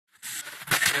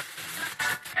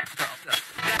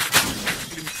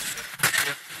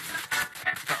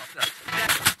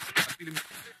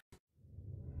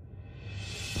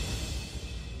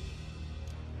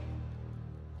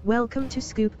Welcome to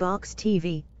Scoopbox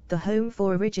TV, the home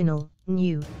for original,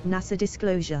 new, NASA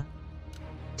disclosure.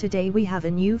 Today we have a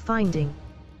new finding.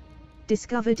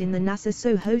 Discovered in the NASA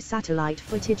SOHO satellite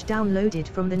footage downloaded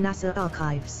from the NASA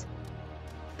archives.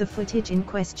 The footage in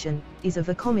question is of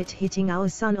a comet hitting our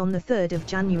Sun on the 3rd of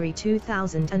January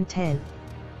 2010.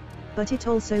 But it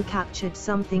also captured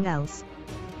something else.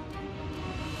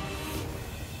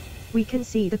 We can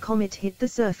see the comet hit the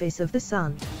surface of the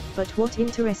Sun, but what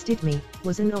interested me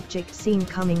was an object seen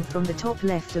coming from the top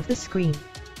left of the screen.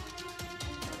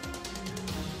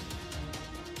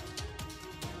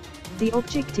 The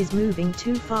object is moving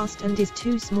too fast and is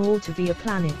too small to be a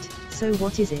planet, so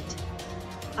what is it?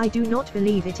 I do not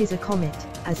believe it is a comet,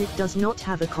 as it does not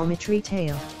have a cometary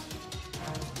tail.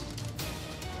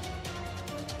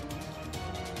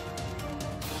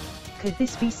 Could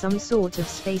this be some sort of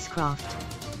spacecraft?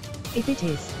 If it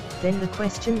is, then the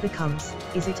question becomes,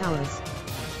 is it ours?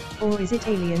 Or is it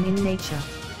alien in nature?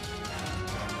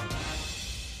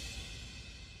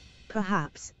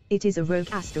 Perhaps, it is a rogue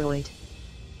asteroid.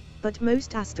 But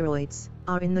most asteroids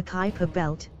are in the Kuiper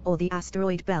belt, or the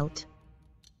asteroid belt.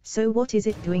 So what is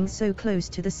it doing so close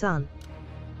to the Sun?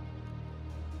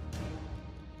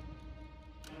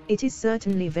 It is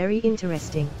certainly very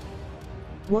interesting.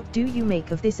 What do you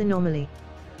make of this anomaly?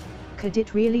 Could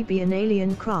it really be an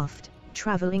alien craft,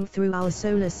 traveling through our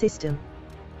solar system?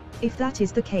 If that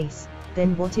is the case,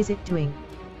 then what is it doing?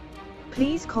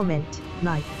 Please comment,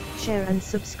 like, share and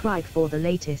subscribe for the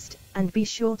latest, and be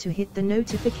sure to hit the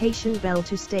notification bell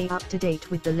to stay up to date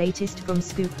with the latest from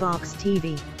Scoopbox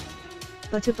TV.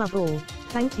 But above all,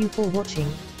 thank you for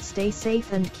watching, stay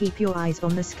safe and keep your eyes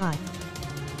on the sky.